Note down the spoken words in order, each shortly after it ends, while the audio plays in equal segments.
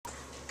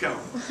Go.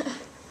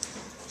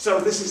 So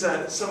this is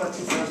summer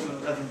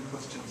 2011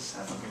 question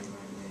 7.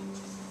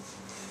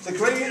 The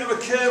gradient of a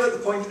curve at the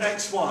point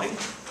xy,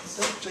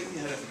 don't shake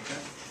your head if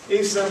you can,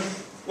 is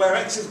where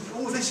x is,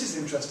 oh this is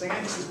interesting,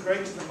 x is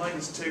greater than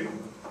 -2.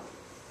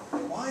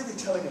 Why are they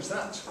telling us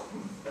that?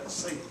 Let's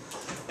see.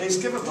 Is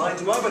given by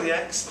dy by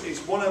dx is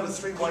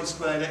 1/3y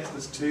squared x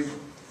plus 2.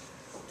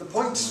 The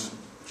points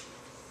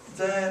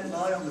there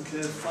lie on the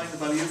curve, find the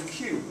value of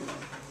q.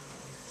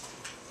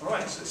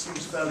 Alright, so it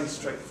seems fairly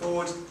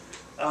straightforward.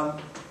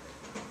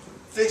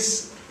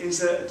 This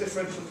is a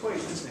differential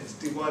equation, isn't it? It's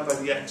dy by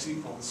dx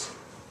equals.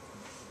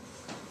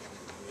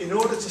 In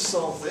order to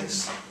solve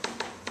this,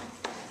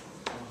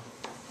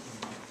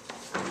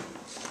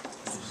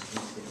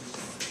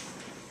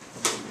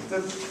 the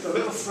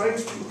little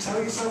phrase, you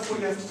tell yourself what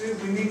you have to do.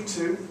 We need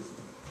to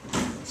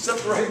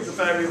separate the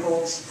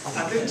variables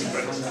and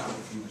integrate.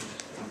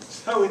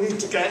 So we need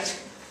to get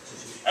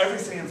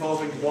everything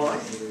involving y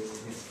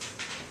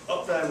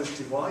up there with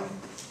dy.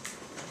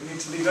 We need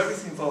to leave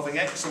everything involving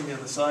x on the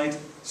other side.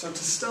 So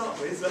to start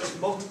with, let's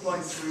multiply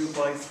through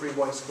by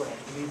 3y squared.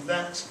 We need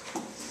that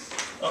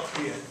up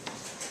here.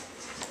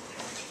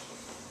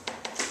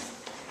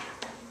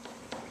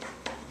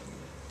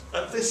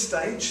 At this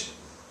stage,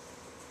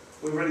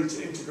 we're ready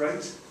to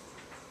integrate.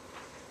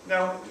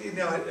 Now,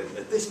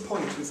 at this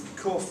point, with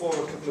core 4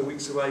 a couple of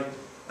weeks away,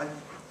 I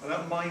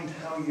don't mind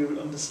how you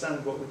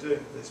understand what we're doing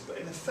with this, but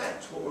in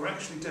effect, what we're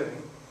actually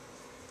doing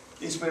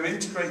is we're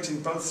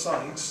integrating both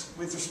sides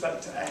with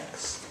respect to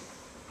x,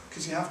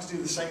 because you have to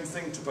do the same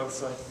thing to both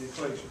sides of the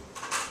equation.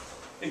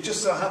 It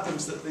just so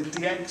happens that the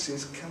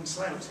dx's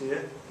cancel out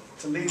here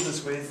to leave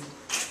us with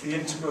the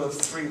integral of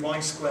 3y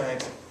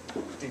squared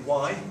dy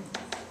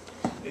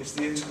is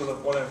the integral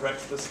of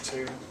 1/x plus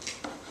 2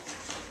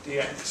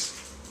 dx.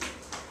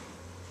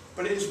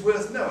 But it is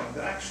worth knowing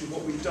that actually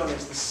what we've done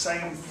is the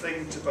same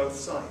thing to both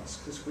sides,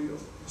 because we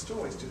must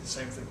always do the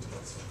same thing to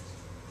both sides.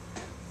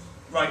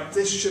 Right,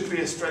 this should be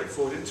a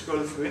straightforward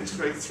integral. If we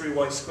integrate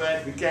 3y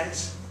squared, we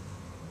get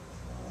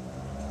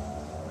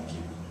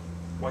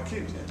y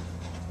cubed, yeah.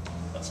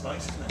 That's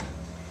nice, isn't it?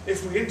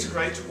 If we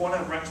integrate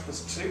 1/x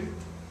plus 2,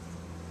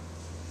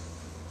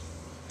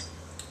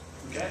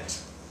 we get,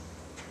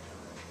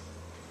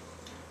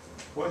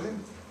 what is it?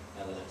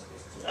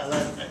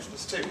 ln x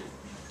plus 2.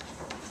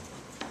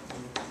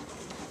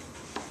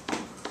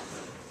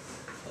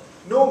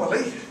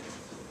 Normally,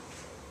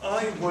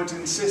 I would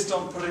insist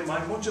on putting my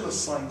modulus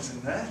signs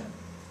in there,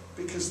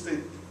 because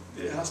it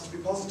has to be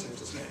positive,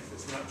 doesn't it, if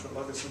it's the natural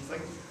log of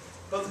something.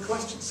 But the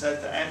question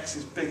said that x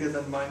is bigger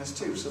than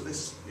 -2, so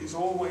this is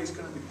always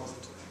going to be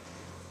positive.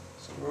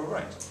 So we're all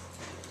right.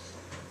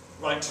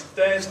 Right,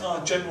 there's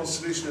our general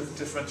solution of the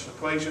differential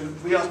equation.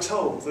 We are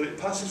told that it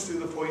passes through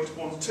the point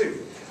 1,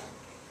 2.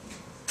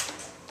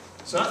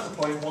 So at the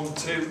point 1,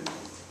 2,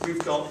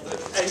 we've got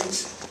that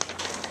 8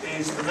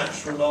 is the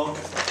natural log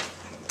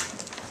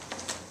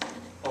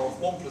of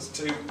 1 plus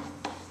 2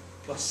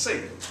 plus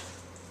c.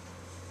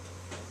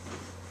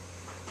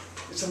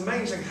 It's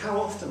amazing how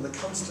often the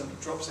constant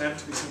drops out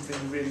to be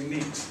something really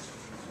neat.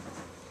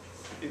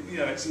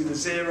 It's either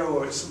 0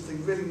 or it's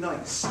something really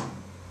nice.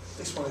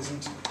 This one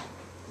isn't.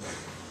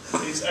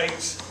 It's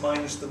 8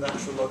 minus the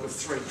natural log of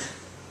 3.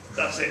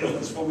 That's it,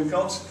 that's what we've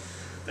got.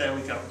 There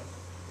we go.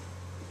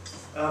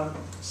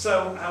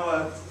 So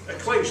our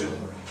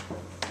equation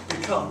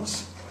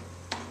becomes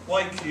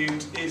y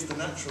cubed is the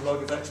natural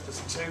log of x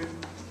plus 2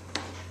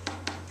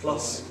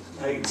 plus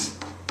 8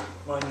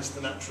 minus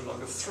the natural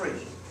log of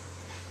 3.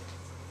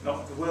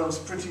 Not the world's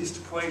prettiest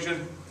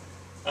equation.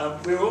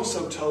 We're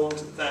also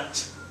told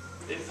that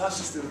it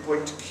passes through the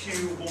point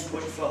q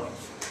 1.5.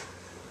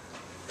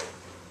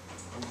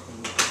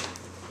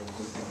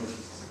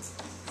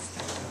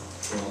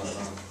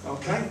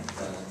 Okay,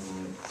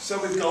 so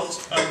we've got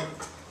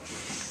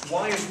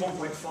y is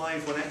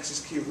 1.5 when x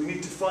is cubed. We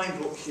need to find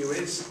what q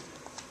is.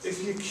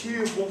 If you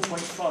cube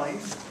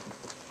 1.5,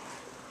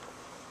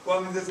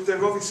 well,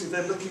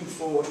 they're looking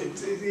for,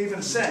 it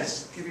even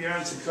says, give your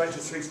answer, correct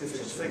with 3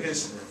 significant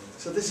figures.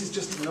 So this is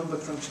just a number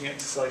crunching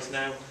exercise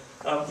now.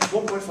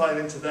 1.5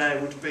 into there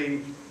would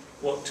be,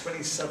 what,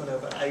 27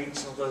 over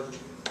 8, although you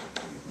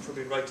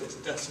probably write it as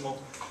a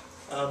decimal.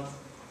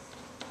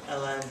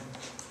 ln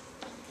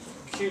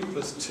q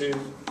plus 2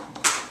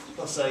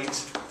 plus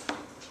 8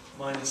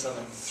 minus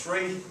ln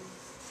 3.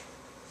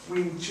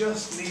 We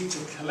just need to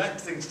collect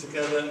things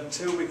together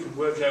until we can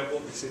work out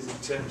what this is in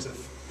terms of,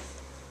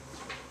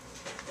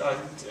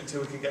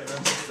 until we can get an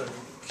answer for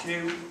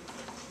q.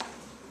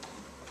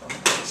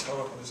 It's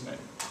horrible, isn't it?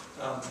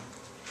 I'm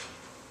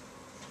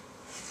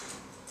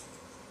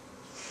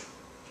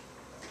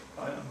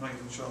not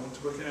even sure I want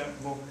to work it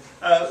out more.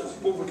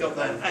 What we got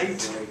then?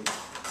 8.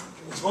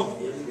 It's what?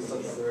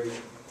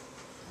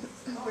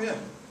 Oh yeah.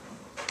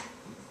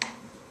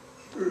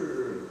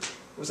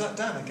 Was that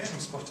Dan again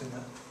spotting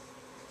that?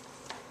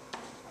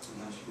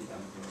 That should be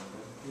Dan.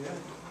 Yeah.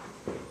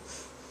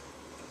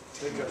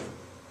 There you go.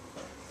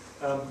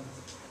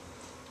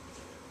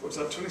 What's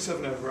that?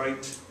 27 over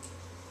 8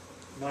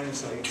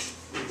 minus 8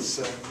 is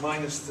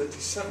minus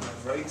 37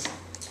 over 8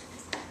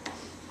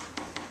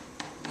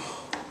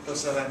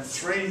 plus ln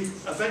 3.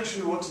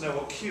 Eventually we want to know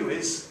what q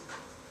is.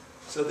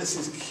 So this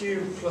is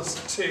q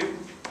plus 2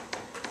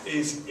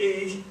 is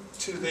e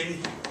to the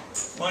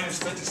minus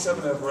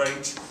 37 over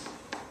 8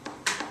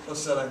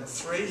 plus ln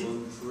 3.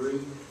 1,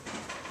 3.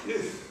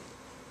 Yeah.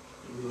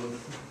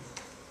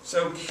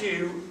 So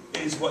q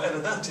is whatever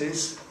that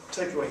is,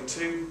 take away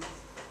 2.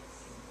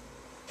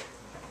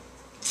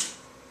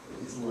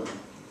 It's 1.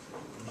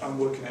 I'm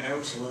working it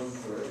out. 1,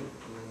 3. 1,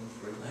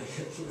 3.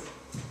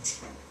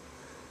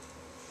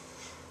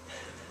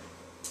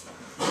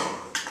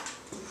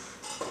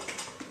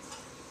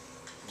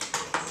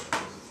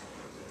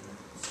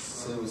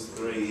 So it was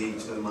 3 e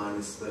to the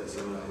minus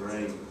 37 over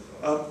 8.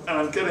 And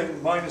I'm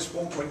getting minus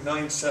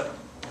 1.97.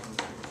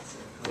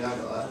 Yeah, I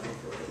got that.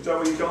 Is that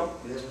what you got?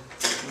 Yeah.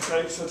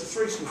 Okay, so to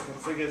 3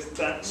 significant figures,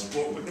 that's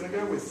what we're going to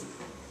go with.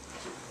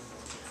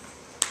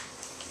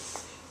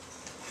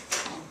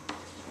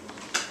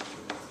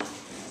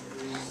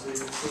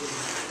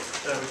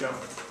 There we go.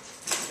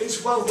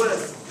 It's well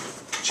worth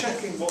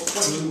checking what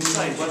questions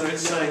say, whether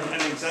it's saying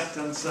an exact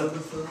answer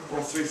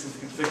or 3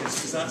 significant figures,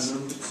 because that's,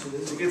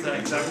 to give that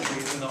exactly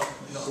is not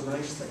a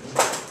nice thing.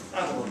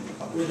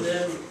 With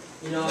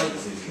you know, like,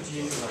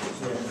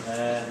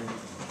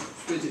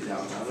 Split it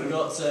down now. we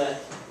got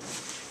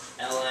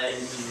ln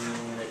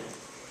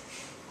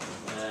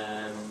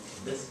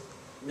this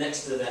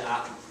next to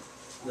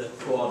the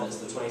coordinates,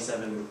 the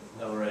 27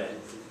 over 8.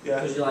 Yeah.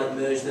 Could you like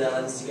merge the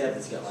ln's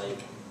together to get like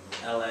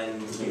ln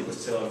q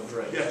plus 2 over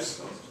 3?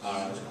 Yes.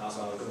 Alright, that's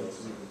how I'll do it.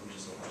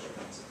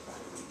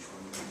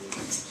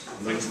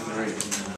 Thanks.